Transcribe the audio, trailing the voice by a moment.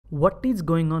What is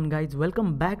going on, guys?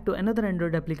 Welcome back to another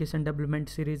Android application development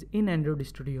series in Android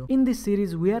Studio. In this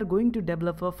series we are going to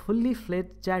develop a fully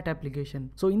fledged chat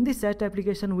application. So in this chat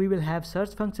application we will have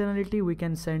search functionality, we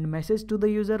can send message to the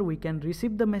user, we can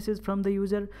receive the message from the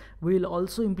user, we will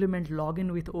also implement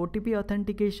login with OTP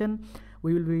authentication,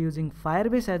 we will be using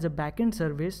Firebase as a backend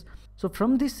service. So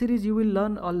from this series you will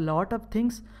learn a lot of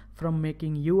things, from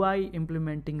making UI,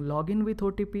 implementing login with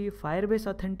OTP, Firebase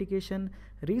authentication,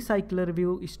 recycler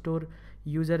view, store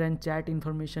user and chat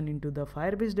information into the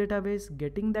Firebase database,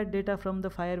 getting that data from the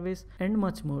Firebase, and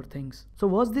much more things. So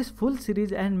watch this full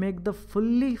series and make the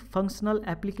fully functional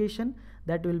application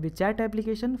that will be chat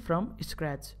application from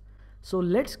scratch. So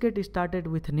let's get started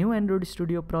with new Android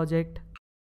Studio project.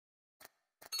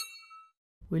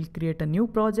 We'll create a new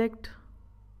project.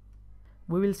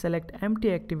 We will select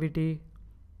empty activity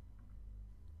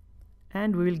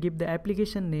and we will give the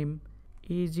application name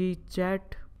easy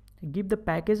chat, give the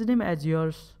package name as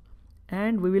yours,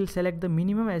 and we will select the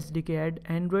minimum SDK at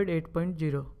Android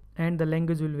 8.0 and the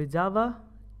language will be Java.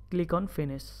 Click on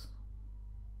finish.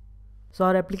 So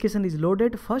our application is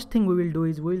loaded. First thing we will do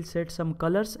is we will set some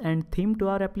colors and theme to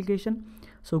our application.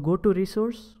 So go to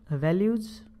resource,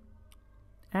 values,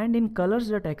 and in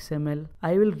colors.xml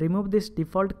I will remove this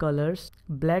default colors,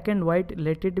 black and white,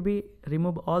 let it be,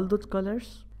 remove all those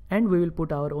colors, and we will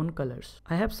put our own colors.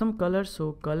 I have some colors,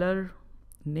 so color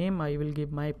name I will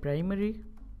give my primary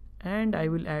and I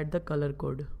will add the color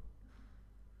code.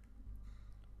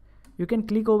 You can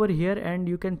click over here and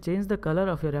you can change the color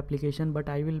of your application, but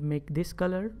I will make this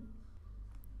color.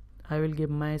 I will give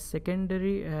my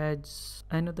secondary as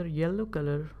another yellow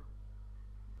color.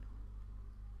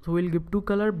 So we'll give two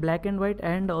color, black and white,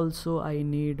 and also I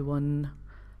need one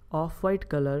off-white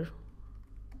color,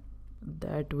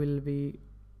 that will be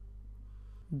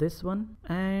this one,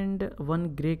 and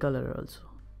one gray color also,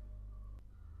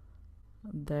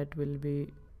 that will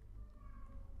be,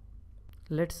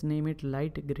 let's name it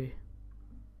light gray.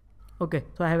 Okay,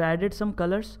 so I have added some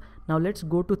colors. Now let's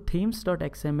go to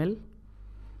themes.xml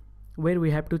where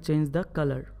we have to change the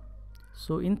color.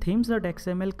 So in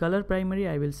themes.xml, color primary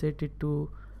I will set it to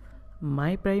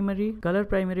my primary, color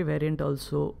primary variant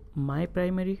also my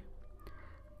primary,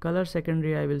 color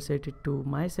secondary I will set it to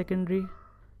my secondary,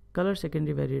 color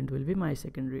secondary variant will be my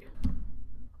secondary.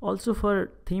 Also for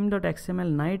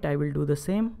theme.xml night I will do the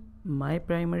same, my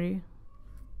primary,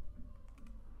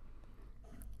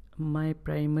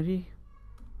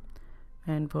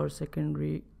 and for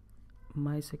secondary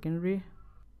my secondary.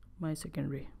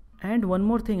 And one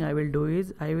more thing I will do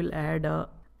is I will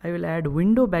add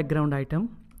window background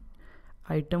item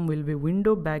will be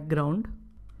window background.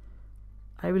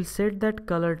 I will set that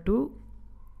color to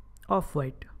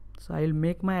off-white. So I will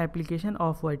make my application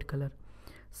off-white color.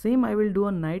 Same I will do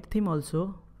on night theme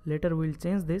also. Later we will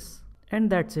change this, and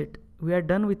that's it. We are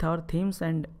done with our themes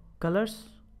and colors.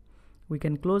 We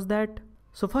can close that.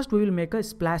 So first we will make a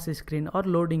splash screen or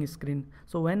loading screen.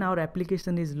 So when our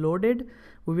application is loaded,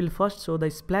 we will first show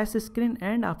the splash screen,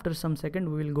 and after some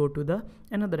second we will go to the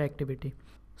another activity.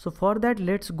 So for that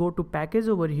let's go to package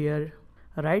over here,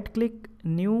 right click,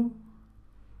 new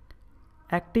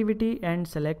activity, and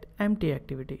select empty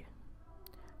activity.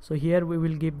 So here we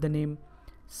will give the name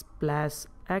splash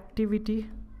activity,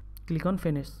 click on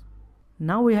finish.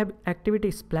 Now we have activity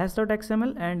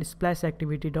splash.xml and splash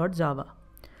activity.java.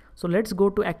 So let's go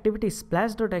to activity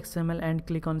splash.xml and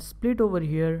click on split over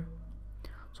here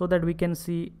so that we can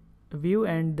see view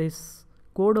and this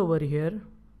code over here.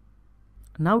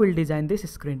 Now we'll design this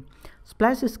screen.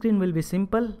 Splash screen will be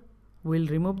simple. We'll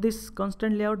remove this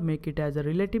constant layout, make it as a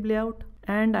relative layout,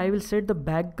 and I will set the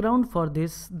background for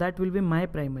this, that will be my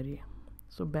primary.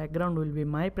 So background will be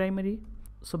my primary.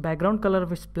 So background color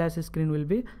of a splash screen will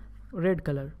be red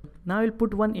color. Now I will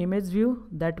put one image view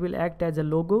that will act as a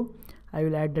logo. I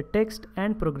will add the text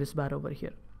and progress bar over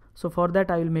here. So for that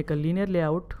I will make a linear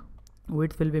layout.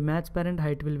 Width will be match parent,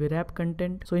 height will be wrap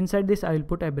content. So inside this I will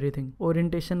put everything.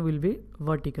 Orientation will be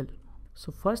vertical.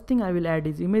 So first thing I will add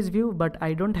is image view, but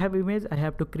I don't have image, I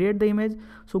have to create the image.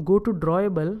 So go to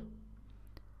drawable,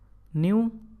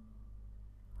 new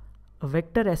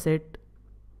vector asset,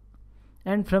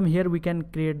 and from here we can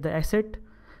create the asset.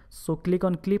 So click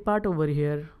on clip art over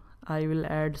here. I will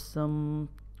add some,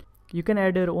 you can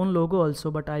add your own logo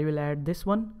also, but I will add this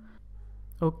one.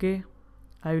 Okay,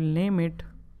 I will name it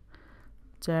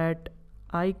chat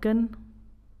icon,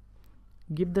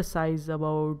 give the size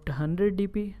about 100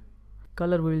 dp,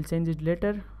 color we will change it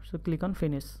later. So click on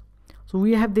finish. So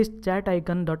we have this chat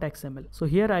icon.xml. So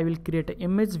here I will create an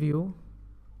image view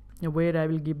where I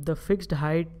will give the fixed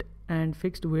height and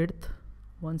fixed width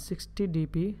 160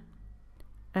 dp,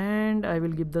 and I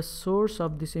will give the source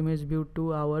of this image view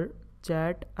to our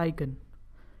chat icon.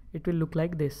 It will look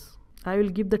like this. I will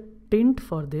give the tint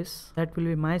for this. That will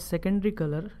be my secondary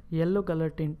color, yellow color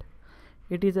tint.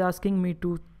 It is asking me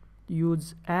to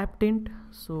use app tint,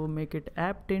 so make it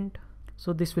app tint.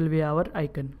 So this will be our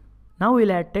icon. Now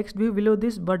we'll add text view below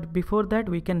this, but before that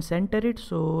we can center it.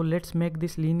 So let's make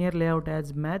this linear layout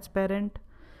as match parent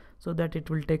so that it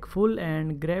will take full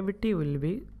and gravity will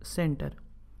be center.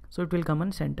 So it will come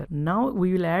on center. Now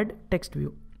we will add text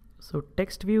view. So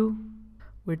text view,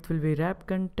 width will be wrap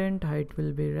content, height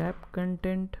will be wrap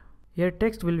content. Here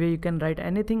text will be, you can write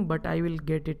anything, but I will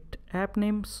get it app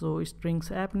name, so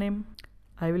strings app name.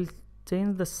 I will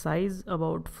change the size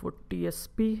about 40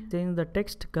 sp, change the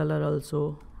text color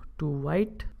also to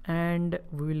white, and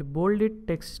we will bold it,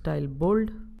 text style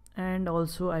bold, and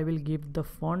also I will give the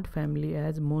font family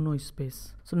as mono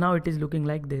space. So now it is looking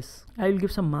like this. I will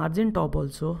give some margin top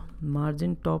also.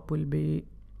 Margin top will be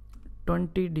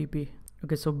 20 dp.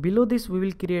 Okay, so below this we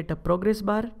will create a progress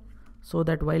bar so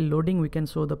that while loading we can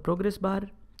show the progress bar.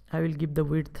 I will give the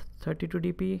width 32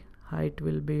 dp, height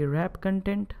will be wrap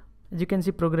content. As you can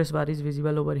see, progress bar is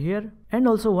visible over here, and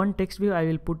also one text view I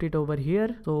will put it over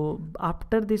here. So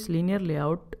after this linear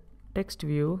layout, text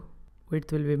view,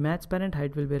 width will be match parent,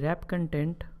 height will be wrap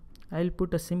content. I will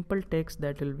put a simple text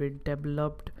that will be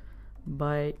developed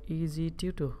by Easy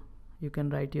Tuto. You can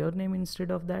write your name instead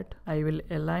of that. I will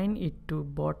align it to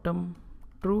bottom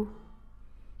true.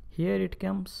 Here it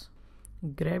comes.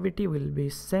 Gravity will be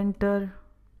center,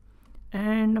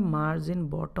 and margin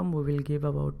bottom we will give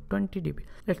about 20 dp.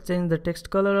 Let's change the text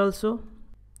color also.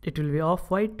 It will be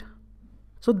off white.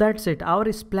 So that's it, our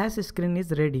splash screen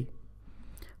is ready.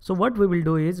 So what we will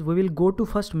do is we will go to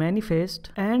first manifest,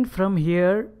 and from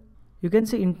here you can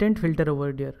see intent filter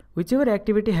over there. Whichever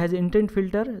activity has intent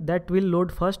filter, that will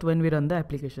load first when we run the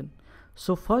application.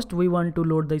 So first we want to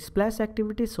load the splash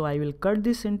activity, so I will cut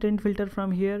this intent filter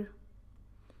from here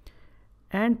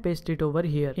and paste it over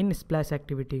here in splash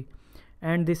activity.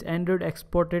 And this Android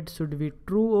exported should be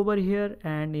true over here,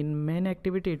 and in main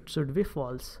activity it should be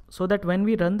false, so that when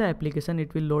we run the application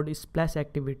it will load splash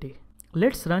activity.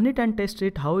 Let's run it and test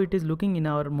it how it is looking in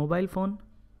our mobile phone.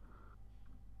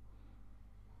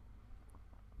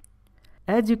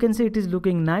 As you can see, it is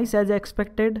looking nice as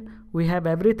expected. We have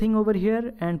everything over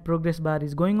here and progress bar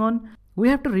is going on. We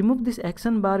have to remove this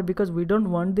action bar because we don't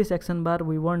want this action bar,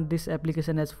 we want this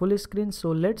application as full screen.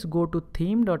 So let's go to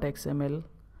theme.xml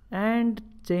and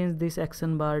change this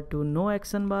action bar to no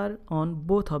action bar on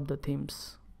both of the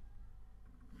themes.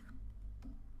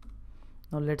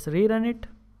 Now let's rerun it.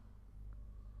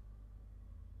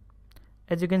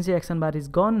 As you can see, action bar is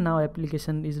gone. Now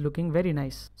application is looking very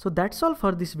nice. So that's all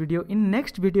for this video. In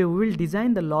next video we will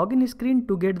design the login screen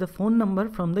to get the phone number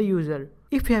from the user.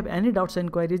 If you have any doubts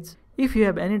and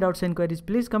queries,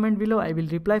 please comment below. I will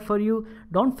reply for you.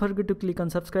 Don't forget to click on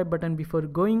subscribe button before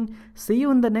going. See you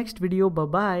in the next video. Bye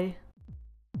bye.